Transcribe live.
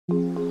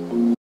ഓമൽ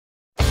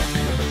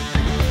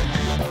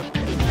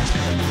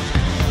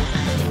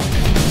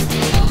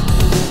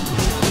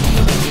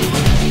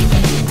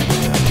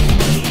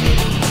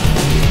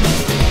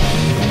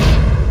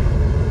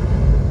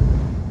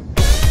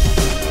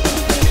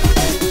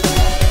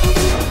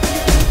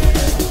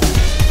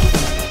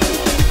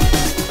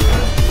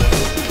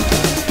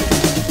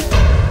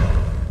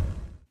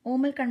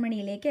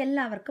കൺമണിയിലേക്ക്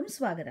എല്ലാവർക്കും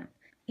സ്വാഗതം.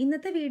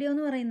 ഇന്നത്തെ വീഡിയോ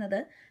എന്ന്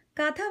പറയുന്നത്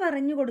കഥ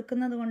പറഞ്ഞു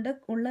കൊടുക്കുന്നത് കൊണ്ട്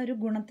ഉള്ള ഒരു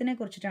ഗുണത്തിനെ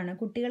കുറിച്ചിട്ടാണ്.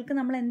 കുട്ടികൾക്ക്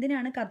നമ്മൾ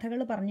എന്തിനാണ് കഥകൾ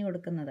പറഞ്ഞു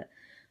കൊടുക്കുന്നത്?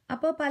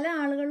 അപ്പോൾ പല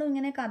ആളുകളും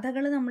ഇങ്ങനെ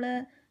കഥകൾ നമ്മൾ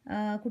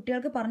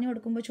കുട്ടികൾക്ക് പറഞ്ഞു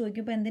കൊടുക്കുമ്പോൾ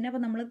ചോദിക്കുമ്പോൾ എന്തിനാ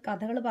ഇപ്പോൾ നമ്മൾ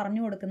കഥകൾ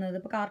പറഞ്ഞു കൊടുക്കുന്നത്?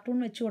 ഇപ്പോൾ കാർട്ടൂൺ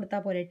വെച്ച്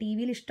കൊടുത്താൽ പോലെ, ടി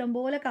വിയിൽ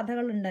ഇഷ്ടംപോലെ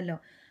കഥകളുണ്ടല്ലോ.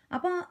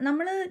 അപ്പോൾ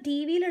നമ്മൾ ടി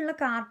വിയിലുള്ള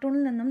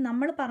കാർട്ടൂണിൽ നിന്നും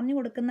നമ്മൾ പറഞ്ഞു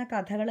കൊടുക്കുന്ന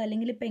കഥകൾ,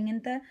 അല്ലെങ്കിൽ ഇപ്പോൾ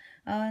ഇങ്ങനത്തെ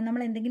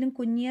നമ്മൾ എന്തെങ്കിലും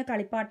കുഞ്ഞിയ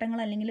കളിപ്പാട്ടങ്ങൾ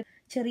അല്ലെങ്കിൽ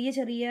ചെറിയ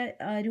ചെറിയ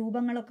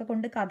രൂപങ്ങളൊക്കെ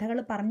കൊണ്ട് കഥകൾ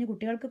പറഞ്ഞ്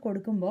കുട്ടികൾക്ക്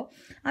കൊടുക്കുമ്പോൾ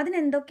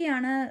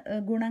അതിനെന്തൊക്കെയാണ്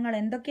ഗുണങ്ങൾ,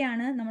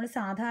 എന്തൊക്കെയാണ് നമ്മൾ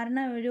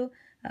സാധാരണ ഒരു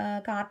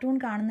കാർട്ടൂൺ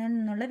കാണുന്നതിൽ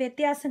നിന്നുള്ള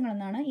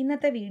വ്യത്യാസങ്ങളെന്നാണ്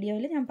ഇന്നത്തെ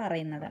വീഡിയോയിൽ ഞാൻ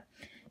പറയുന്നത്.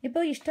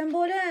 ഇപ്പോൾ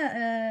ഇഷ്ടംപോലെ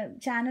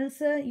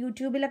ചാനൽസ്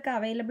യൂട്യൂബിലൊക്കെ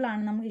അവൈലബിൾ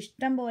ആണ്. നമുക്ക്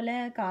ഇഷ്ടംപോലെ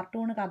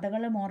കാർട്ടൂൺ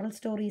കഥകൾ, മോറൽ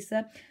സ്റ്റോറീസ്,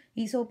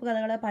 ഈസോപ്പ്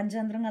കഥകൾ,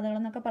 പഞ്ചതന്ത്രം കഥകൾ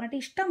എന്നൊക്കെ പറഞ്ഞിട്ട്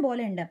ഇഷ്ടം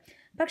പോലെ ഉണ്ട്.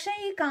 പക്ഷേ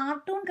ഈ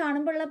കാർട്ടൂൺ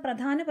കാണുമ്പോഴുള്ള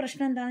പ്രധാന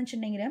പ്രശ്നം എന്താണെന്ന്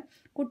വെച്ചിട്ടുണ്ടെങ്കിൽ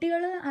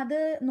കുട്ടികൾ അത്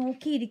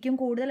നോക്കിയിരിക്കും,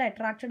 കൂടുതൽ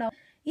അട്രാക്റ്റഡ് ആവും.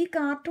 ഈ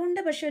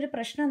കാർട്ടൂണിൻ്റെ പക്ഷേ ഒരു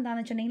പ്രശ്നം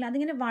എന്താണെന്ന് വെച്ചിട്ടുണ്ടെങ്കിൽ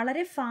അതിങ്ങനെ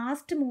വളരെ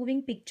ഫാസ്റ്റ്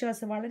മൂവിങ്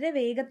പിക്ചേഴ്സ്, വളരെ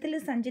വേഗത്തിൽ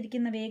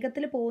സഞ്ചരിക്കുന്ന,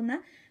 വേഗത്തിൽ പോകുന്ന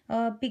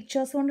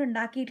പിക്ചേഴ്സ് കൊണ്ട്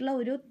ഉണ്ടാക്കിയിട്ടുള്ള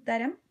ഒരു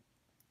തരം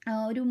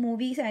ഒരു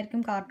മൂവീസ്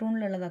ആയിരിക്കും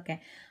കാർട്ടൂണിലുള്ളതൊക്കെ.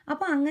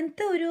 അപ്പോൾ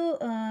അങ്ങനത്തെ ഒരു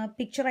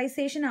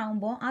പിക്ചറൈസേഷൻ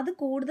ആകുമ്പോൾ അത്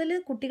കൂടുതൽ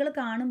കുട്ടികൾ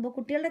കാണുമ്പോൾ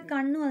കുട്ടികളുടെ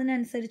കണ്ണും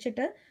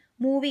അതിനനുസരിച്ചിട്ട്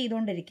മൂവ്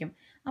ചെയ്തുകൊണ്ടിരിക്കും.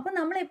 അപ്പോൾ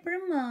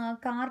നമ്മളെപ്പോഴും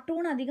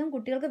കാർട്ടൂൺ അധികം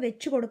കുട്ടികൾക്ക്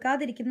വെച്ച്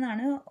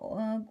കൊടുക്കാതിരിക്കുന്നതാണ്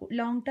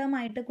ലോങ് ടേം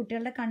ആയിട്ട്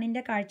കുട്ടികളുടെ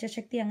കണ്ണിൻ്റെ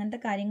കാഴ്ചശക്തി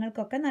അങ്ങനത്തെ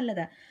കാര്യങ്ങൾക്കൊക്കെ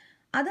നല്ലത്.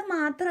 അത്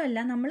മാത്രമല്ല,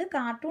 നമ്മൾ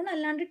കാർട്ടൂൺ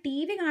അല്ലാണ്ട് ടി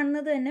വി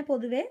കാണുന്നത് തന്നെ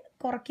പൊതുവെ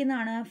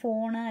കുറയ്ക്കുന്നതാണ്.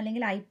 ഫോണ്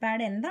അല്ലെങ്കിൽ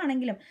ഐപാഡ്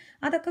എന്താണെങ്കിലും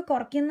അതൊക്കെ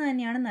കുറയ്ക്കുന്നത്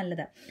തന്നെയാണ്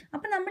നല്ലത്.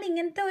 അപ്പം നമ്മൾ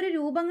ഇങ്ങനത്തെ ഒരു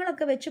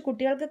രൂപങ്ങളൊക്കെ വെച്ച്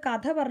കുട്ടികൾക്ക്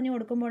കഥ പറഞ്ഞു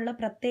കൊടുക്കുമ്പോഴുള്ള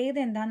പ്രത്യേകത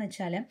എന്താണെന്ന്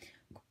വെച്ചാൽ,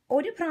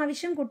 ഒരു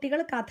പ്രാവശ്യം കുട്ടികൾ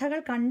കഥകൾ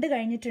കണ്ടു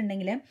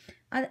കഴിഞ്ഞിട്ടുണ്ടെങ്കിൽ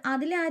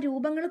അതിലെ ആ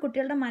രൂപങ്ങൾ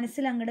കുട്ടികളുടെ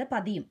മനസ്സിൽ അങ്ങോട്ട്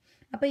പതിയും.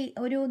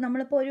 അപ്പോൾ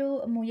നമ്മളിപ്പോൾ ഒരു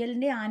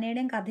മുയലിൻ്റെയും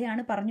ആനയുടെയും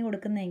കഥയാണ് പറഞ്ഞു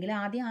കൊടുക്കുന്നതെങ്കിൽ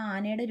ആദ്യം ആ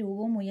ആനയുടെ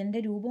രൂപവും മുയലിൻ്റെ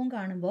രൂപവും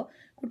കാണുമ്പോൾ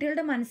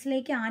കുട്ടികളുടെ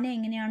മനസ്സിലേക്ക് ആന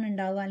എങ്ങനെയാണ്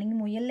ഉണ്ടാവുക അല്ലെങ്കിൽ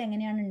മുയലിൽ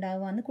എങ്ങനെയാണ്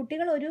ഉണ്ടാവുക എന്ന്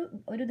കുട്ടികൾ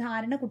ഒരു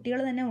ധാരണ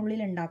കുട്ടികൾ തന്നെ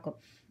ഉള്ളിലുണ്ടാക്കും.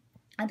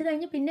 അത്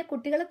കഴിഞ്ഞ് പിന്നെ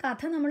കുട്ടികൾ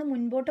കഥ നമ്മൾ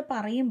മുൻപോട്ട്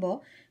പറയുമ്പോൾ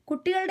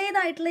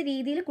കുട്ടികളുടേതായിട്ടുള്ള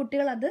രീതിയിൽ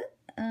കുട്ടികളത്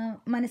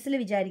മനസ്സിൽ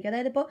വിചാരിക്കും.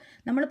 അതായത് ഇപ്പോൾ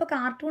നമ്മളിപ്പോൾ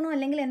കാർട്ടൂണോ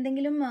അല്ലെങ്കിൽ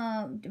എന്തെങ്കിലും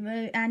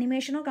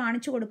ആനിമേഷനോ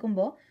കാണിച്ചു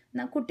കൊടുക്കുമ്പോൾ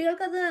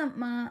കുട്ടികൾക്കത്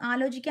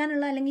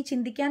ആലോചിക്കാനുള്ള അല്ലെങ്കിൽ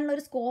ചിന്തിക്കാനുള്ള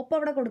ഒരു സ്കോപ്പ്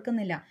അവിടെ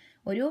കൊടുക്കുന്നില്ല.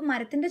 ഒരു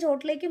മരത്തിൻ്റെ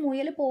ചോട്ടിലേക്ക്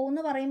മുയൽ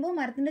പോകുമെന്ന് പറയുമ്പോൾ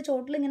മരത്തിൻ്റെ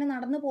ചോട്ടിൽ ഇങ്ങനെ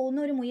നടന്നു പോകുന്ന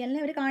ഒരു മുയലിനെ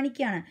അവർ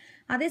കാണിക്കുകയാണ്.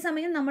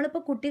 അതേസമയം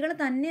നമ്മളിപ്പോൾ കുട്ടികൾ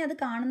തന്നെ അത്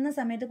കാണുന്ന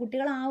സമയത്ത്,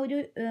 കുട്ടികൾ ആ ഒരു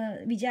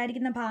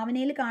വിചാരിക്കുന്ന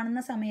ഭാവനയിൽ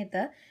കാണുന്ന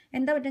സമയത്ത്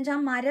എന്താ പറ്റുക വെച്ചാൽ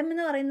ആ മരം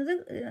എന്ന് പറയുന്നത്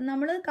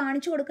നമ്മൾ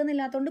കാണിച്ചു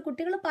കൊടുക്കുന്നില്ലാത്തതുകൊണ്ട്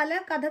കുട്ടികൾ പല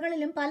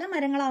കഥകളിലും പല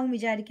മരങ്ങളാവും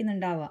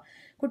വിചാരിക്കുന്നുണ്ടാവുക.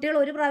 കുട്ടികൾ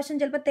ഒരു പ്രാവശ്യം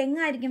ചിലപ്പോൾ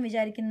തെങ്ങായിരിക്കും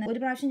വിചാരിക്കുന്നത്, ഒരു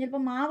പ്രാവശ്യം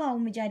ചിലപ്പോൾ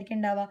മാവാവും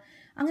വിചാരിക്കുന്നുണ്ടാവുക.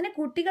 അങ്ങനെ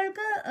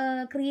കുട്ടികൾക്ക്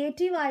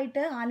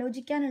ക്രിയേറ്റീവായിട്ട്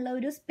ആലോചിക്കാനുള്ള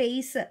ഒരു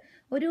സ്പേസ്,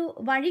 ഒരു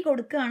വഴി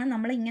കൊടുക്കുകയാണ്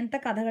നമ്മൾ ഇങ്ങനത്തെ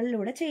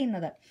കഥകളിലൂടെ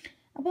ചെയ്യുന്നത്.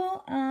 അപ്പോൾ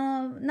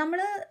നമ്മൾ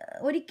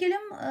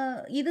ഒരിക്കലും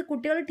ഇത്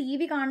കുട്ടികൾ ടി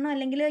വി കാണണം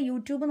അല്ലെങ്കിൽ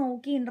യൂട്യൂബ്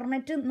നോക്കി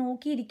ഇൻ്റർനെറ്റ്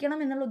നോക്കിയിരിക്കണം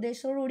എന്നുള്ള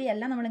ഉദ്ദേശത്തോടു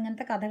കൂടിയല്ല നമ്മൾ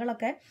ഇങ്ങനത്തെ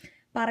കഥകളൊക്കെ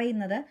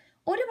പറയുന്നത്.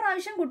 ഒരു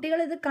പ്രാവശ്യം കുട്ടികൾ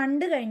ഇത്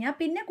കണ്ടു കഴിഞ്ഞാൽ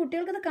പിന്നെ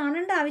കുട്ടികൾക്കത്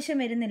കാണേണ്ട ആവശ്യം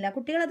വരുന്നില്ല.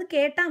 കുട്ടികളത്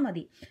കേട്ടാൽ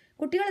മതി.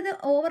 കുട്ടികളിത്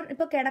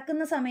ഇപ്പോൾ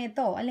കിടക്കുന്ന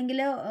സമയത്തോ അല്ലെങ്കിൽ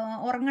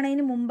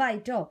ഉറങ്ങണതിന്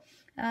മുമ്പായിട്ടോ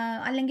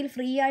അല്ലെങ്കിൽ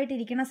ഫ്രീ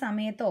ആയിട്ടിരിക്കുന്ന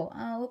സമയത്തോ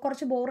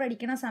കുറച്ച്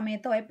ബോറടിക്കുന്ന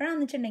സമയത്തോ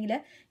എപ്പോഴാണെന്ന് വെച്ചിട്ടുണ്ടെങ്കിൽ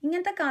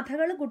ഇങ്ങനത്തെ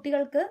കഥകൾ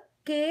കുട്ടികൾക്ക്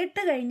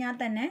കേട്ട് കഴിഞ്ഞാൽ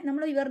തന്നെ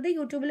നമ്മൾ വെറുതെ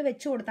യൂട്യൂബിൽ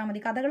വെച്ച് കൊടുത്താൽ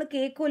മതി. കഥകൾ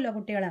കേൾക്കുമല്ലോ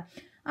കുട്ടികൾ.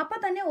 അപ്പോൾ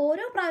തന്നെ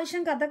ഓരോ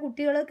പ്രാവശ്യം കഥ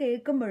കുട്ടികൾ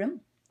കേൾക്കുമ്പോഴും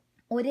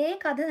ഒരേ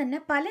കഥ തന്നെ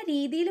പല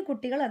രീതിയിൽ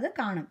കുട്ടികൾ അത്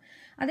കാണും.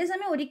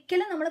 അതേസമയം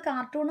ഒരിക്കലും നമ്മൾ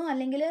കാർട്ടൂണോ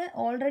അല്ലെങ്കിൽ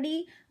ഓൾറെഡി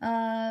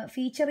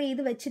ഫീച്ചർ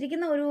ചെയ്ത്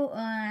വെച്ചിരിക്കുന്ന ഒരു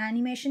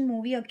ആനിമേഷൻ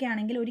മൂവിയൊക്കെ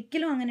ആണെങ്കിൽ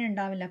ഒരിക്കലും അങ്ങനെ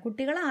ഉണ്ടാവില്ല.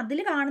 കുട്ടികൾ അതിൽ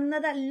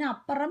കാണുന്നതല്ല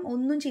അപ്പുറം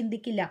ഒന്നും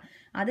ചിന്തിക്കില്ല.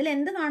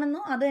 അതിലെന്ത്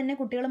കാണുന്നോ അത് തന്നെ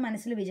കുട്ടികൾ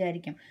മനസ്സിൽ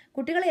വിചാരിക്കും.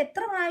 കുട്ടികൾ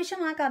എത്ര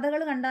പ്രാവശ്യം ആ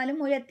കഥകൾ കണ്ടാലും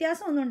ഒരു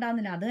വ്യത്യാസമൊന്നും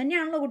ഉണ്ടാകുന്നില്ല. അത്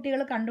തന്നെയാണല്ലോ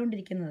കുട്ടികൾ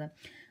കണ്ടുകൊണ്ടിരിക്കുന്നത്.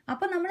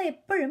 അപ്പോൾ നമ്മൾ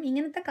എപ്പോഴും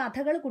ഇങ്ങനത്തെ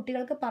കഥകൾ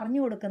കുട്ടികൾക്ക് പറഞ്ഞു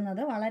കൊടുക്കുന്നത്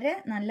വളരെ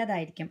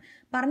നല്ലതായിരിക്കും.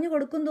 പറഞ്ഞു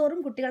കൊടുക്കും തോറും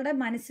കുട്ടികളുടെ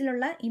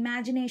മനസ്സിലുള്ള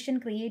ഇമാജിനേഷൻ,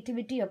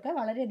 ക്രിയേറ്റിവിറ്റി ഒക്കെ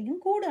വളരെയധികം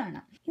കൂടുകയാണ്.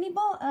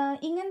 ഇനിയിപ്പോൾ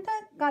ഇങ്ങനത്തെ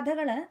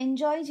കഥകൾ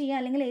എൻജോയ് ചെയ്യുക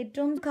അല്ലെങ്കിൽ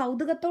ഏറ്റവും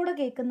കൗതുകത്തോടെ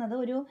കേൾക്കുന്നത്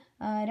ഒരു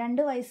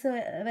 2 വയസ്സ്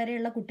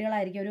വരെയുള്ള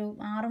കുട്ടികളായിരിക്കും. ഒരു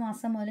 6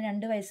 മാസം മുതൽ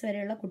 2 വയസ്സ്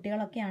വരെയുള്ള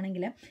കുട്ടികളൊക്കെ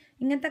ആണെങ്കിൽ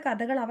ഇങ്ങനത്തെ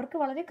കഥകൾ അവർക്ക്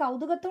വളരെ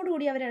കൗതുകത്തോടു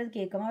കൂടി അവരത്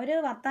കേൾക്കും. അവർ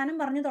വർത്താനം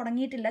പറഞ്ഞു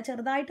തുടങ്ങിയിട്ടില്ല,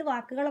 ചെറുതായിട്ട്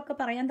വാക്കുകളൊക്കെ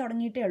പറയാൻ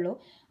തുടങ്ങിയിട്ടേ ഉള്ളൂ.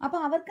 അപ്പോൾ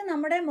അവർക്ക്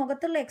നമ്മുടെ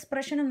മുഖത്തുള്ള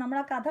എക്സ്പ്രഷനും നമ്മൾ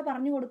ആ കഥ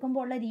പറഞ്ഞു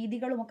കൊടുക്കുമ്പോൾ ഉള്ള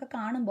രീതികളും ഒക്കെ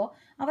കാണുമ്പോൾ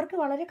അവർക്ക്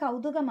വളരെ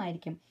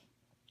കൗതുകമായിരിക്കും.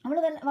 അവൾ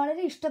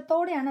വളരെ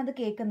ഇഷ്ടത്തോടെയാണ് അത്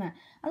കേൾക്കുന്നത്.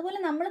 അതുപോലെ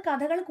നമ്മൾ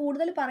കഥകൾ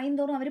കൂടുതൽ പറയും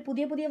തോറും അവർ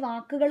പുതിയ പുതിയ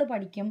വാക്കുകൾ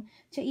പഠിക്കും.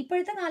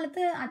 ഇപ്പോഴത്തെ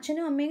കാലത്ത്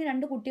അച്ഛനും അമ്മയും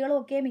 2 കുട്ടികളും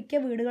ഒക്കെ മിക്ക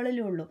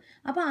വീടുകളിലും ഉള്ളൂ.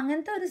 അപ്പോൾ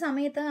അങ്ങനത്തെ ഒരു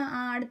സമയത്ത്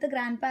അടുത്ത്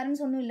ഗ്രാൻഡ്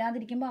പാരൻസ് ഒന്നും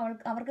ഇല്ലാതിരിക്കുമ്പോൾ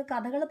അവർക്ക്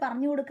കഥകൾ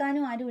പറഞ്ഞു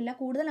കൊടുക്കാനും ആരുമില്ല.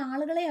 കൂടുതൽ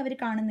ആളുകളെ അവർ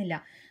കാണുന്നില്ല.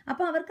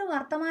 അപ്പോൾ അവർക്ക്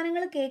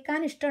വർത്തമാനങ്ങൾ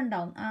കേൾക്കാൻ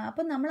ഇഷ്ടമുണ്ടാവും.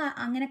 അപ്പം നമ്മൾ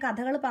അങ്ങനെ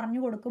കഥകൾ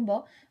പറഞ്ഞു കൊടുക്കുമ്പോൾ,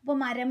 ഇപ്പോൾ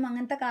മരം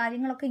അങ്ങനത്തെ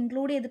കാര്യങ്ങളൊക്കെ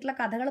ഇൻക്ലൂഡ് ചെയ്തിട്ടുള്ള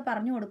കഥകൾ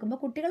പറഞ്ഞു കൊടുക്കുമ്പോൾ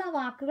കുട്ടികൾ ആ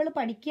വാക്കുകൾ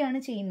പഠിക്കുകയാണ്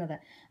ചെയ്യുന്നത്.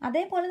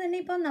 അതേപോലെ തന്നെ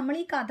ഇപ്പം നമ്മൾ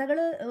ഈ കഥകൾ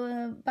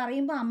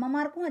പറയുമ്പോൾ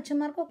അമ്മമാർക്കും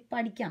അച്ഛന്മാർക്കും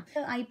പഠിക്കാം.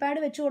 ഐപാഡ്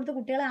വെച്ച് കൊടുത്ത്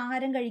കുട്ടികളെ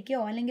ആഹാരം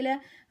കഴിക്കുകയോ അല്ലെങ്കിൽ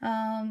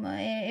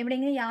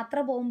എവിടെയെങ്കിലും യാത്ര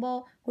പോകുമ്പോൾ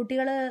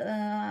കുട്ടികൾ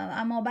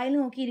മൊബൈൽ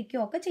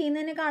നോക്കിയിരിക്കുകയോ ഒക്കെ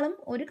ചെയ്യുന്നതിനേക്കാളും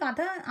ഒരു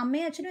കഥ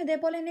അമ്മയും അച്ഛനും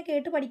ഇതേപോലെ തന്നെ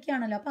കേട്ട്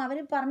പഠിക്കുകയാണല്ലോ. അപ്പോൾ അവർ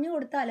പറഞ്ഞു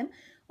കൊടുത്താലും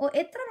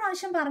എത്ര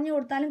പ്രാവശ്യം പറഞ്ഞു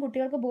കൊടുത്താലും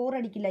കുട്ടികൾക്ക്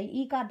ബോറടിക്കില്ല.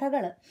 ഈ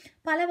കഥകൾ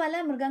പല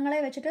പല മൃഗങ്ങളെ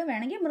വെച്ചിട്ട്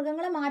വേണമെങ്കിൽ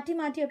മൃഗങ്ങളെ മാറ്റി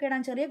മാറ്റിയൊക്കെ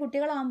ഇടാം. ചെറിയ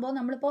കുട്ടികളാകുമ്പോൾ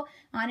നമ്മളിപ്പോൾ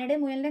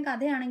ആനയുടെയും മുയലിൻ്റെയും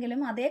കഥയാണെങ്കിലും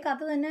അതേ കഥ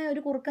തന്നെ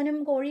ഒരു കുറുക്കനും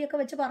കോഴിയൊക്കെ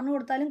വെച്ച് പറഞ്ഞു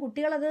കൊടുത്താലും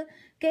കുട്ടികളത്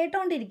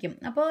കേട്ടോണ്ടിരിക്കും.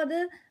 അപ്പോൾ അത്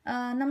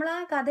നമ്മൾ ആ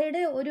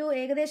കഥയുടെ ഒരു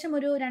ഏകദേശം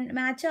ഒരു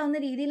മാച്ച്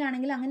ആവുന്ന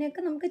രീതിയിലാണെങ്കിൽ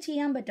അങ്ങനെയൊക്കെ നമുക്ക്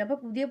ചെയ്യാൻ പറ്റും.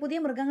 അപ്പോൾ പുതിയ പുതിയ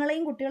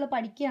മൃഗങ്ങളെയും കുട്ടികൾ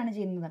പഠിക്കുകയാണ്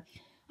ചെയ്യുന്നത്.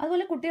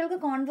 അതുപോലെ കുട്ടികൾക്ക്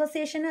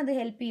കോൺവെർസേഷൻ അത്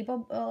ഹെൽപ്പ് ചെയ്യും. ഇപ്പോൾ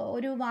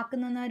ഒരു വാക്കിൽ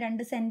നിന്ന്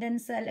 2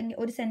 സെൻറ്റൻസ് അല്ലെങ്കിൽ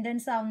ഒരു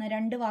സെൻറ്റൻസ് ആവുന്നു,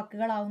 2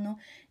 വാക്കുകളാവുന്നു.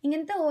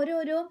 ഇങ്ങനത്തെ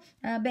ഓരോരോ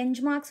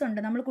ബെഞ്ച് മാർക്സ് ഉണ്ട്.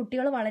 നമ്മൾ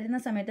കുട്ടികൾ വളരുന്ന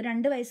സമയത്ത്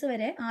 2 വയസ്സ്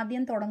വരെ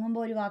ആദ്യം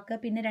തുടങ്ങുമ്പോൾ ഒരു വാക്ക്,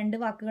 പിന്നെ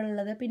 2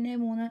 വാക്കുകളുള്ളത്, പിന്നെ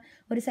 3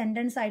 ഒരു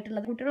സെൻറ്റൻസ്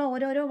ആയിട്ടുള്ളത്. കുട്ടികൾ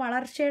ഓരോരോ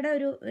വളർച്ചയുടെ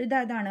ഒരു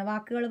ഇതാണ്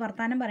വാക്കുകൾ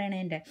വർത്താനം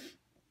പറയണതിൻ്റെ.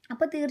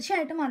 അപ്പോൾ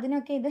തീർച്ചയായിട്ടും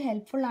അതിനൊക്കെ ഇത്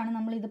ഹെൽപ്ഫുള്ളാണ്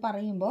നമ്മളിത്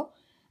പറയുമ്പോൾ.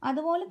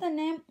 അതുപോലെ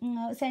തന്നെ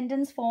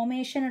സെൻറ്റൻസ്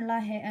ഫോർമേഷനുള്ള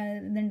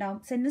ഇതുണ്ടാവും.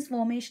 സെൻറ്റൻസ്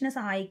ഫോർമേഷനെ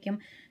സഹായിക്കും.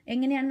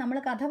 എങ്ങനെയാണ് നമ്മൾ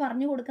കഥ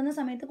പറഞ്ഞു കൊടുക്കുന്ന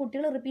സമയത്ത്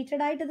കുട്ടികൾ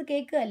റിപ്പീറ്റഡ് ആയിട്ട് ഇത്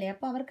കേൾക്കുകയല്ലേ,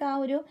 അപ്പോൾ അവർക്ക് ആ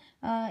ഒരു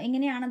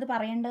എങ്ങനെയാണത്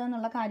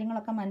പറയേണ്ടതെന്നുള്ള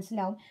കാര്യങ്ങളൊക്കെ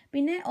മനസ്സിലാവും.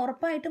 പിന്നെ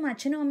ഉറപ്പായിട്ടും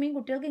അച്ഛനും അമ്മയും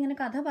കുട്ടികൾക്ക് ഇങ്ങനെ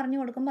കഥ പറഞ്ഞു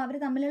കൊടുക്കുമ്പോൾ അവർ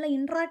തമ്മിലുള്ള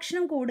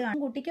ഇൻട്രാക്ഷനും കൂടുകയാണ്.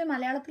 കുട്ടിക്ക്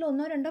മലയാളത്തിൽ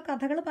 1-2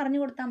 കഥകൾ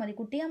പറഞ്ഞു കൊടുത്താൽ മതി.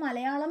 കുട്ടിയെ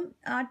മലയാളം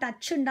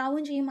ടച്ച്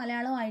ഉണ്ടാവുകയും ചെയ്യും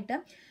മലയാളമായിട്ട്.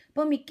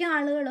 ഇപ്പോൾ മിക്ക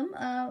ആളുകളും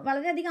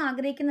വളരെയധികം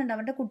ആഗ്രഹിക്കുന്നുണ്ട്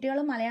അവരുടെ കുട്ടികൾ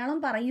മലയാളം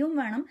പറയുകയും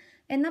വേണം,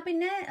 എന്നാൽ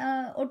പിന്നെ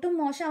ഒട്ടും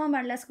മോശമാവാൻ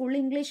പാടില്ല, സ്കൂളിൽ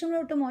ഇംഗ്ലീഷും കൂടെ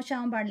ഒട്ടും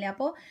മോശമാവാൻ പാടില്ല.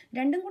 അപ്പോൾ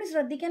രണ്ടും കൂടി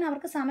ശ്രദ്ധിക്കാൻ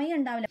അവർക്ക് സമയം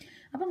ഉണ്ടാവില്ല.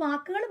 അപ്പോൾ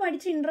വാക്കുകൾ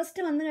പഠിച്ച്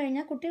ഇൻട്രസ്റ്റ് വന്നു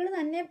കഴിഞ്ഞാൽ കുട്ടികൾ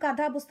തന്നെ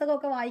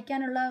കഥാപുസ്തകമൊക്കെ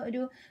വായിക്കാനുള്ള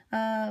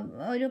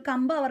ഒരു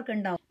കമ്പ് അവർക്ക്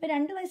ഉണ്ടാവും. ഇപ്പോൾ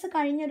 2 വയസ്സ്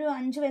കഴിഞ്ഞൊരു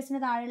 5 വയസ്സിന്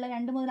താഴെയുള്ള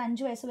 2 മുതൽ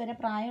 5 വയസ്സ് വരെ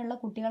പ്രായമുള്ള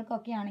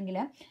കുട്ടികൾക്കൊക്കെ ആണെങ്കിൽ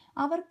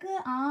അവർക്ക്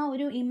ആ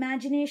ഒരു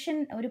ഇമാജിനേഷൻ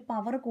ഒരു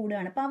പവർ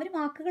കൂടുകയാണ്. അപ്പോൾ അവർ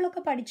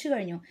വാക്കുകളൊക്കെ പഠിച്ചു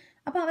കഴിഞ്ഞു.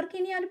 അപ്പോൾ അവർക്ക്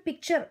ഇനി ആ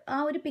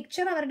ഒരു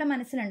പിക്ചർ അവരുടെ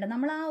മനസ്സിലുണ്ട്.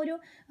 നമ്മൾ ആ ഒരു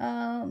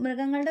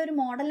മൃഗങ്ങളുടെ ഒരു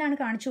മോഡലാണ്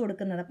കാണിച്ചു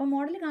കൊടുക്കുന്നത്. അപ്പോൾ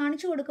മോഡൽ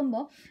കാണിച്ചു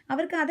കൊടുക്കുമ്പോൾ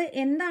അവർക്ക് അത്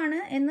എന്താണ്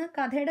എന്ന്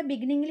കഥയുടെ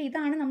ബിഗിനിങ്ങിൽ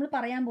ഇതാണ് നമ്മൾ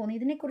പറയാൻ പോകുന്നത്,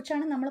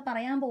 ഇതിനെക്കുറിച്ചാണ് നമ്മൾ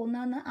പറയാൻ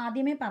പോകുന്നതെന്ന്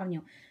ആദ്യമേ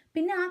പറഞ്ഞു.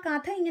 പിന്നെ ആ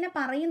കഥ ഇങ്ങനെ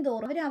പറയും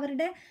തോറും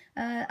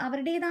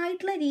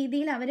അവരുടേതായിട്ടുള്ള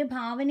രീതിയിൽ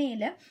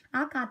ഭാവനയിൽ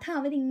ആ കഥ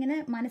അവരിങ്ങനെ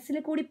മനസ്സിൽ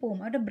കൂടി പോകും.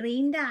 അവരുടെ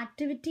ബ്രെയിനിൻ്റെ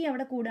ആക്ടിവിറ്റി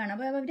അവിടെ കൂടുകയാണ്.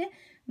 അപ്പോൾ അവർ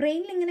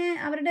ബ്രെയിനിൽ ഇങ്ങനെ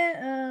അവരുടെ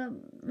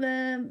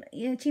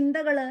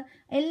ചിന്തകൾ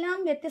എല്ലാം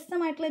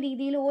വ്യത്യസ്തമായിട്ടുള്ള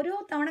രീതിയിൽ ഓരോ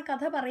തവണ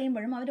കഥ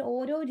പറയുമ്പോഴും അവർ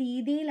ഓരോ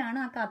രീതിയിലാണ്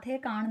ആ കഥയെ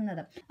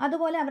കാണുന്നത്.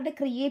 അതുപോലെ അവരുടെ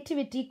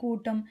ക്രിയേറ്റിവിറ്റി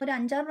കൂട്ടും. ഒരു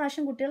 5-6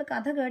 പ്രാവശ്യം കുട്ടികൾ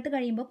കഥ കേട്ട്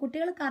കഴിയുമ്പോൾ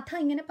കുട്ടികൾ കഥ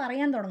ഇങ്ങനെ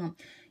പറയാൻ തുടങ്ങും.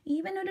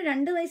 ഈവൻ ഒരു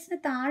 2 വയസ്സിന്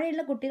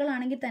താഴെയുള്ള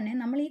കുട്ടികളാണെങ്കിൽ തന്നെ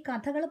നമ്മൾ ഈ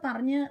കഥകൾ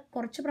പറഞ്ഞ്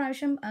കുറച്ച്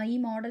പ്രാവശ്യം ഈ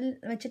മോഡൽ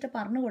വെച്ചിട്ട്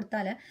പറഞ്ഞു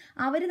കൊടുത്താൽ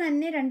അവർ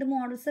തന്നെ 2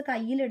 മോഡൽസ്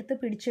കയ്യിലെടുത്ത്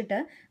പിടിച്ചിട്ട്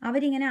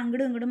അവരിങ്ങനെ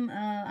അങ്ങോട്ടും ഇങ്ങോട്ടും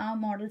ആ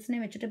മോഡൽസിനെ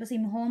വെച്ചിട്ട്, ഇപ്പോൾ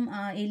സിംഹവും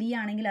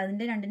എലിയാണെങ്കിൽ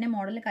അതിൻ്റെ 2ന്റെ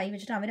മോഡൽ കൈ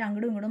വെച്ചിട്ട് അവർ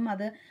അങ്ങോട്ടും ഇങ്ങോട്ടും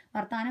അത്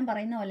വർത്താനം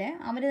പറയുന്ന പോലെ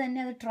അവർ തന്നെ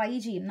അത് ട്രൈ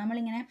ചെയ്യും.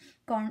 നമ്മളിങ്ങനെ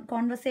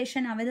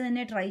കോൺവെർസേഷൻ അവർ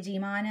തന്നെ ട്രൈ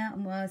ചെയ്യും. ആന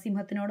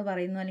സിംഹത്തിനോട്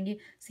പറയുന്നു, അല്ലെങ്കിൽ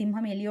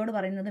സിംഹം എലിയോട്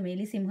പറയുന്നതും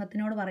എലി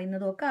സിംഹത്തിനോട്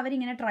പറയുന്നതും ഒക്കെ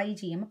അവരിങ്ങനെ ട്രൈ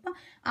ചെയ്യും. അപ്പം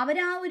അവർ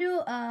ആ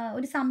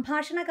ഒരു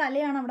സംഭാഷണ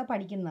കലയാണ് അവിടെ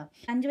പഠിക്കുന്നത്.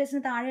 5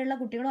 വയസ്സിന് താഴെയുള്ള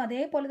കുട്ടികളും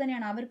അതേപോലെ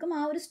തന്നെയാണ്. അവർക്കും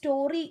ആ ഒരു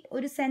സ്റ്റോറി,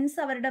 ഒരു സെൻസ്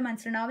അവരുടെ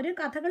മനസ്സിലുണ്ട്. അവർ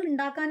കഥകൾ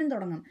ഉണ്ടാക്കാനും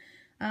തുടങ്ങും.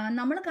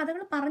 നമ്മൾ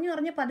കഥകൾ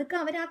പറഞ്ഞു പതുക്കെ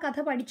അവർ ആ കഥ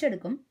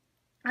പഠിച്ചെടുക്കും.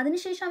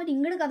 അതിനുശേഷം അവർ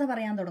ഇങ്ങോട്ട് കഥ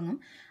പറയാൻ തുടങ്ങും.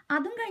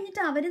 അതും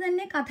കഴിഞ്ഞിട്ട് അവർ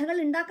തന്നെ കഥകൾ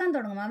ഉണ്ടാക്കാൻ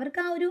തുടങ്ങും.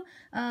 അവർക്ക് ആ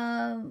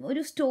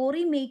ഒരു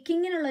സ്റ്റോറി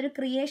മേക്കിങ്ങിനുള്ള ഒരു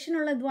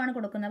ക്രിയേഷനുള്ള ഇതുമാണ്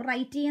കൊടുക്കുന്നത്.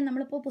 റൈറ്റ് ചെയ്യാൻ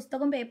നമ്മളിപ്പോൾ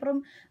പുസ്തകവും പേപ്പറും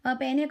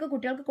പേനയൊക്കെ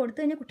കുട്ടികൾക്ക് കൊടുത്തു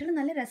കഴിഞ്ഞാൽ കുട്ടികൾ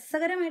നല്ല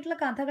രസകരമായിട്ടുള്ള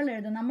കഥകൾ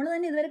എഴുതും. നമ്മൾ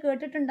തന്നെ ഇതുവരെ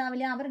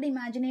കേട്ടിട്ടുണ്ടാവില്ല അവരുടെ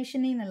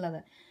ഇമാജിനേഷനിൽ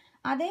നിന്നുള്ളത്.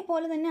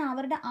 അതേപോലെ തന്നെ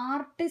അവരുടെ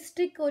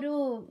ആർട്ടിസ്റ്റിക് ഒരു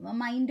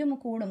മൈൻഡും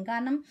കൂടും.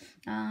 കാരണം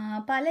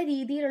പല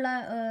രീതിയിലുള്ള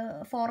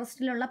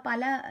ഫോറസ്റ്റിലുള്ള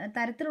പല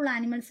തരത്തിലുള്ള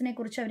ആനിമൽസിനെ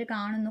കുറിച്ച് അവർ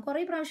കാണുന്നു.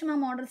 കുറേ പ്രാവശ്യം ആ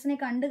മോഡൽസിനെ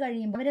കണ്ടു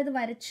കഴിയുമ്പോൾ അവരത്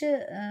വരച്ച്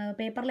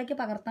പേപ്പറിലേക്ക്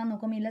പകർത്താൻ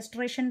നോക്കും,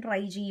 ഇല്ലസ്ട്രേഷൻ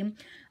ട്രൈ ചെയ്യും.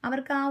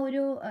 അവർക്ക് ആ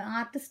ഒരു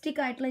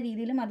ആർട്ടിസ്റ്റിക് ആയിട്ടുള്ള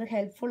രീതിയിലും അത്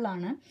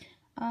ഹെൽപ്ഫുള്ളാണ്.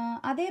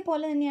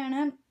 അതേപോലെ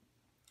തന്നെയാണ്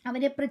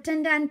അവർ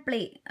പ്രിറ്റൻഡ് ആൻഡ് പ്ലേ.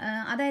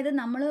 അതായത്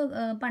നമ്മൾ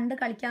പണ്ട്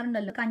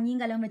കളിക്കാറുണ്ടല്ലോ,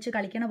 കഞ്ഞിയും കലവും വെച്ച്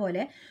കളിക്കണ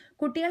പോലെ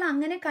കുട്ടികൾ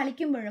അങ്ങനെ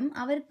കളിക്കുമ്പോഴും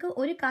അവർക്ക്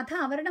ഒരു കഥ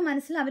അവരുടെ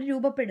മനസ്സിൽ അവർ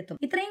രൂപപ്പെടുത്തും.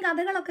 ഇത്രയും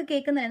കഥകളൊക്കെ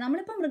കേൾക്കുന്നില്ലേ,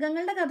 നമ്മളിപ്പോൾ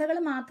മൃഗങ്ങളുടെ കഥകൾ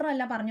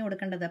മാത്രമല്ല പറഞ്ഞു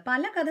കൊടുക്കേണ്ടത്,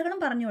 പല കഥകളും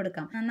പറഞ്ഞു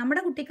കൊടുക്കാം.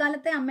 നമ്മുടെ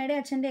കുട്ടിക്കാലത്തെ അമ്മയുടെ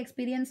അച്ഛൻ്റെ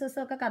എക്സ്പീരിയൻസസ്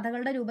ഒക്കെ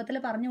കഥകളുടെ രൂപത്തിൽ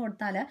പറഞ്ഞു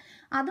കൊടുത്താൽ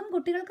അതും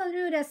കുട്ടികൾക്ക്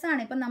അതൊരു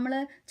രസമാണ്. ഇപ്പം നമ്മൾ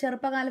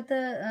ചെറുപ്പകാലത്ത്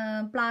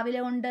പ്ലാവില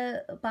കൊണ്ട്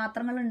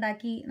പാത്രങ്ങൾ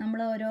ഉണ്ടാക്കി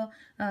നമ്മൾ ഓരോ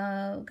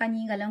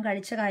കഞ്ഞിയും കലവും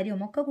കഴിച്ച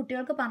കാര്യവും ഒക്കെ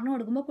കുട്ടികൾക്ക് പറഞ്ഞു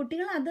കൊടുക്കുമ്പോൾ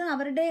കുട്ടികൾ അത്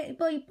അവരുടെ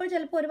ഇപ്പോൾ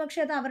ചിലപ്പോൾ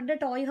ഒരുപക്ഷെ അത് അവരുടെ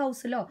ടോയ്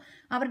ഹൗസിലോ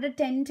അവരുടെ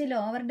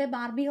ടെൻറ്റിലോ അവരുടെ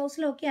ബാർബി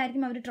ഹൗസിലോ ഒക്കെ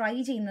ആയിരിക്കും അവർ ട്രൈ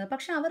ചെയ്യുന്നത്.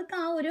 പക്ഷെ അവർക്ക്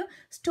ആ ഒരു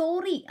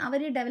സ്റ്റോറി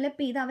അവർ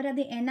ഡെവലപ്പ് ചെയ്ത്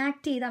അവരത്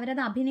എനാക്ട് ചെയ്ത്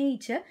അവരത്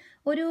അഭിനയിച്ച്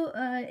ഒരു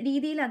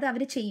രീതിയിൽ അത്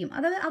അവർ ചെയ്യും.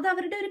 അത്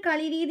അവരുടെ ഒരു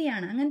കളി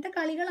രീതിയാണ്. അങ്ങനത്തെ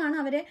കളികളാണ്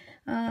അവരെ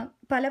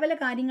പല പല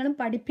കാര്യങ്ങളും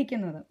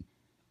പഠിപ്പിക്കുന്നത്.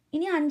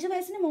 ഇനി 5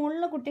 വയസ്സിന്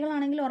മുകളിലുള്ള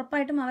കുട്ടികളാണെങ്കിൽ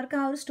ഉറപ്പായിട്ടും അവർക്ക്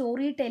ആ ഒരു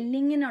സ്റ്റോറി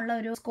ടെല്ലിങ്ങിനുള്ള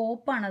ഒരു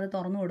സ്കോപ്പാണ് അത്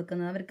തുറന്നു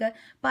കൊടുക്കുന്നത്. അവർക്ക്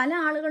പല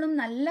ആളുകളും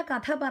നല്ല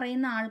കഥ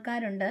പറയുന്ന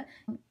ആൾക്കാരുണ്ട്,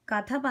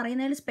 കഥ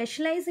പറയുന്നതിൽ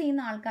സ്പെഷ്യലൈസ്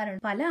ചെയ്യുന്ന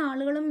ആൾക്കാരുണ്ട്. പല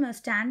ആളുകളും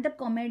സ്റ്റാൻഡപ്പ്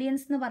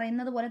കൊമേഡിയൻസ് എന്ന്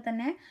പറയുന്നത് പോലെ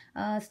തന്നെ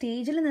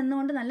സ്റ്റേജിൽ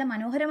നിന്നുകൊണ്ട് നല്ല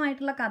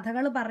മനോഹരമായിട്ടുള്ള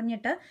കഥകൾ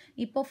പറഞ്ഞിട്ട്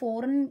ഇപ്പോൾ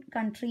ഫോറിൻ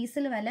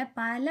കൺട്രീസിൽ വരെ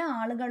പല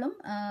ആളുകളും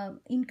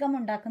ഇൻകം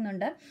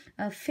ഉണ്ടാക്കുന്നുണ്ട്,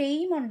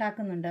 ഫെയിം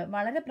ഉണ്ടാക്കുന്നുണ്ട്,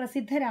 വളരെ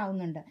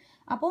പ്രസിദ്ധരാകുന്നുണ്ട്.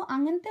 അപ്പോൾ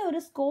അങ്ങനത്തെ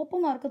ഒരു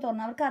സ്കോപ്പും അവർക്ക്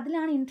തുറന്നു, അവർക്ക്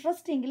അതിലാണ്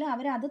ഇൻട്രസ്റ്റ് എങ്കിൽ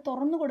അവരത്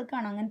തുറന്നു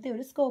കൊടുക്കുകയാണ് അങ്ങനത്തെ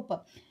ഒരു സ്കോപ്പ്.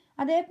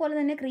 അതേപോലെ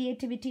തന്നെ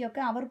ക്രിയേറ്റിവിറ്റി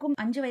ഒക്കെ അവർക്കും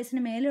 5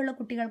 വയസ്സിന് മേലെയുള്ള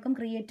കുട്ടികൾക്കും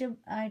ക്രിയേറ്റീവ്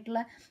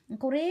ആയിട്ടുള്ള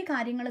കുറേ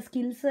കാര്യങ്ങൾ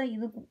സ്കിൽസ്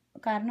ഇത്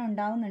കാരണം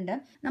ഉണ്ടാവുന്നുണ്ട്.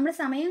 നമ്മുടെ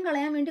സമയം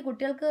കളയാൻ വേണ്ടി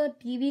കുട്ടികൾക്ക്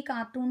TV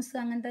കാർട്ടൂൺസ്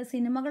അങ്ങനത്തെ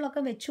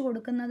സിനിമകളൊക്കെ വെച്ചു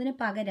കൊടുക്കുന്നതിന്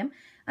പകരം,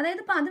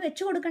 അതായത് ഇപ്പോൾ അത്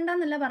വെച്ചു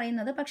കൊടുക്കണ്ടെന്നല്ല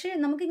പറയുന്നത്, പക്ഷേ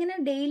നമുക്കിങ്ങനെ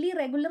ഡെയിലി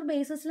റെഗുലർ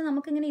ബേസിസിൽ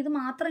നമുക്കിങ്ങനെ ഇത്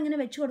മാത്രം ഇങ്ങനെ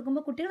വെച്ചു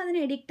കൊടുക്കുമ്പോൾ കുട്ടികൾ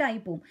അതിന് എഡിക്റ്റ് ആയി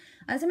പോകും.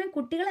 അതേസമയം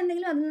കുട്ടികൾ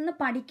എന്തെങ്കിലും അതിൽ നിന്ന്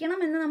പഠിക്കണം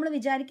എന്ന് നമ്മൾ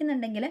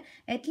വിചാരിക്കുന്നുണ്ടെങ്കിൽ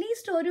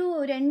അറ്റ്ലീസ്റ്റ് ഒരു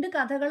 2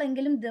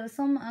 കഥകളെങ്കിലും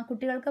ദിവസം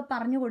കുട്ടികൾക്ക്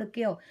പറഞ്ഞു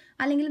കൊടുക്കുകയോ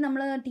അല്ലെങ്കിൽ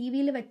നമ്മൾ TV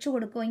വെച്ചു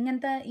കൊടുക്കുകയോ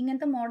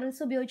ഇങ്ങനത്തെ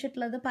മോഡൽസ്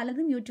ഉപയോഗിച്ചിട്ടുള്ളത്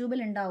പലതും യൂട്യൂബിൽ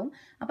ഉണ്ടാവും.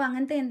 അപ്പോൾ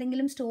അങ്ങനത്തെ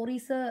എന്തെങ്കിലും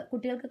സ്റ്റോറീസ്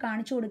കുട്ടികൾക്ക്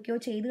കാണിച്ചു കൊടുക്കുകയോ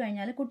ചെയ്തു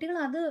കഴിഞ്ഞാൽ കുട്ടികൾ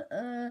അത്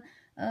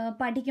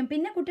പഠിക്കും.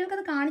 പിന്നെ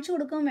കുട്ടികൾക്കത് കാണിച്ചു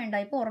കൊടുക്കുകയും വേണ്ട.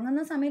 ഇപ്പോൾ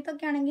ഉറങ്ങുന്ന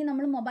സമയത്തൊക്കെ ആണെങ്കിൽ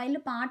നമ്മൾ മൊബൈലിൽ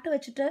പാട്ട്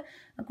വെച്ചിട്ട്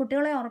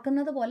കുട്ടികളെ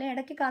ഉറക്കുന്നത് പോലെ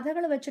ഇടയ്ക്ക്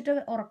കഥകൾ വെച്ചിട്ട്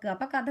ഉറക്കുക.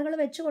 അപ്പോൾ കഥകൾ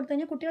വെച്ച് കൊടുത്തു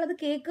കഴിഞ്ഞാൽ കുട്ടികളത്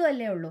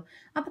കേൾക്കുകയല്ലേ ഉള്ളൂ.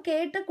 അപ്പോൾ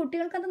കേട്ട്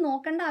കുട്ടികൾക്കത്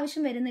നോക്കേണ്ട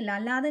ആവശ്യം വരുന്നില്ല,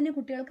 അല്ലാതെ തന്നെ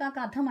കുട്ടികൾക്ക് ആ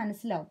കഥ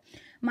മനസ്സിലാവും.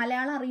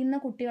 മലയാളം അറിയുന്ന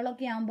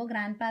കുട്ടികളൊക്കെ ആകുമ്പോൾ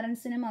ഗ്രാൻഡ്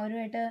പാരൻസിനും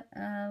അവരുമായിട്ട്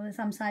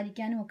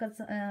സംസാരിക്കാനും ഒക്കെ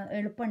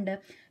എളുപ്പമുണ്ട്.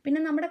 പിന്നെ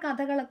നമ്മുടെ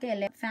കഥകളൊക്കെ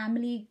അല്ലേ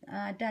ഫാമിലി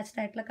അറ്റാച്ച്ഡ്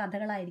ആയിട്ടുള്ള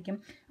കഥകളായിരിക്കും.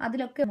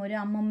 അതിലൊക്കെ ഒരു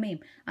അമ്മമ്മയും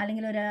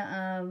അല്ലെങ്കിൽ ഒരു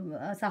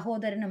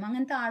സഹോദരനും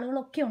അങ്ങനത്തെ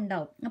ആളുകളൊക്കെ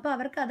ഉണ്ടാവും. അപ്പോൾ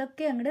അവർക്ക്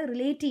അതൊക്കെ അങ്ങോട്ട്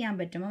റിലേറ്റ് ചെയ്യാൻ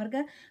പറ്റും,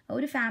 അവർക്ക്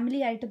ഒരു ഫാമിലി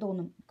ആയിട്ട്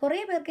തോന്നും.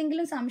 കുറേ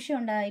പേർക്കെങ്കിലും സംശയം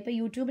ഉണ്ടായി ഇപ്പോൾ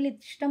യൂട്യൂബിൽ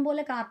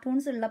ഇഷ്ടംപോലെ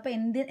കാർട്ടൂൺസ് ഉള്ളപ്പോൾ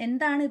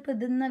എന്താണ് ഇപ്പോൾ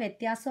ഇതിന്ന്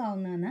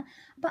വ്യത്യാസമാവുന്നതെന്ന്.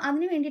 അപ്പോൾ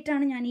അതിന്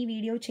വേണ്ടിയിട്ടാണ് ഞാൻ ഈ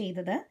വീഡിയോ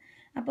ചെയ്തത്.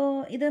 അപ്പോൾ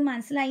ഇത്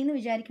മനസ്സിലായി എന്ന്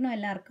വിചാരിക്കണോ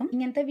എല്ലാവർക്കും.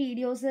 ഇങ്ങനത്തെ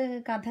വീഡിയോസ്,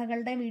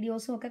 കഥകളുടെ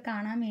വീഡിയോസും ഒക്കെ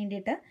കാണാൻ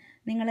വേണ്ടിയിട്ട്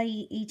നിങ്ങൾ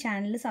ഈ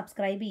ചാനൽ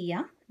സബ്സ്ക്രൈബ്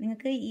ചെയ്യുക.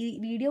 നിങ്ങൾക്ക് ഈ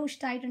വീഡിയോ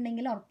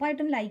ഇഷ്ടമായിട്ടുണ്ടെങ്കിൽ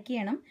ഉറപ്പായിട്ടും ലൈക്ക്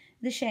ചെയ്യണം,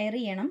 ഇത് ഷെയർ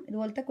ചെയ്യണം.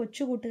 ഇതുപോലത്തെ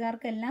കൊച്ചു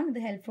കൂട്ടുകാർക്കെല്ലാം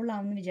ഇത് ഹെൽപ്ഫുൾ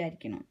ആവുമെന്ന്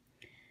വിചാരിക്കണം.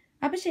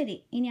 അപ്പോൾ ശരി,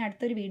 ഇനി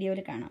അടുത്തൊരു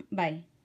വീഡിയോയിൽ കാണാം. ബൈ.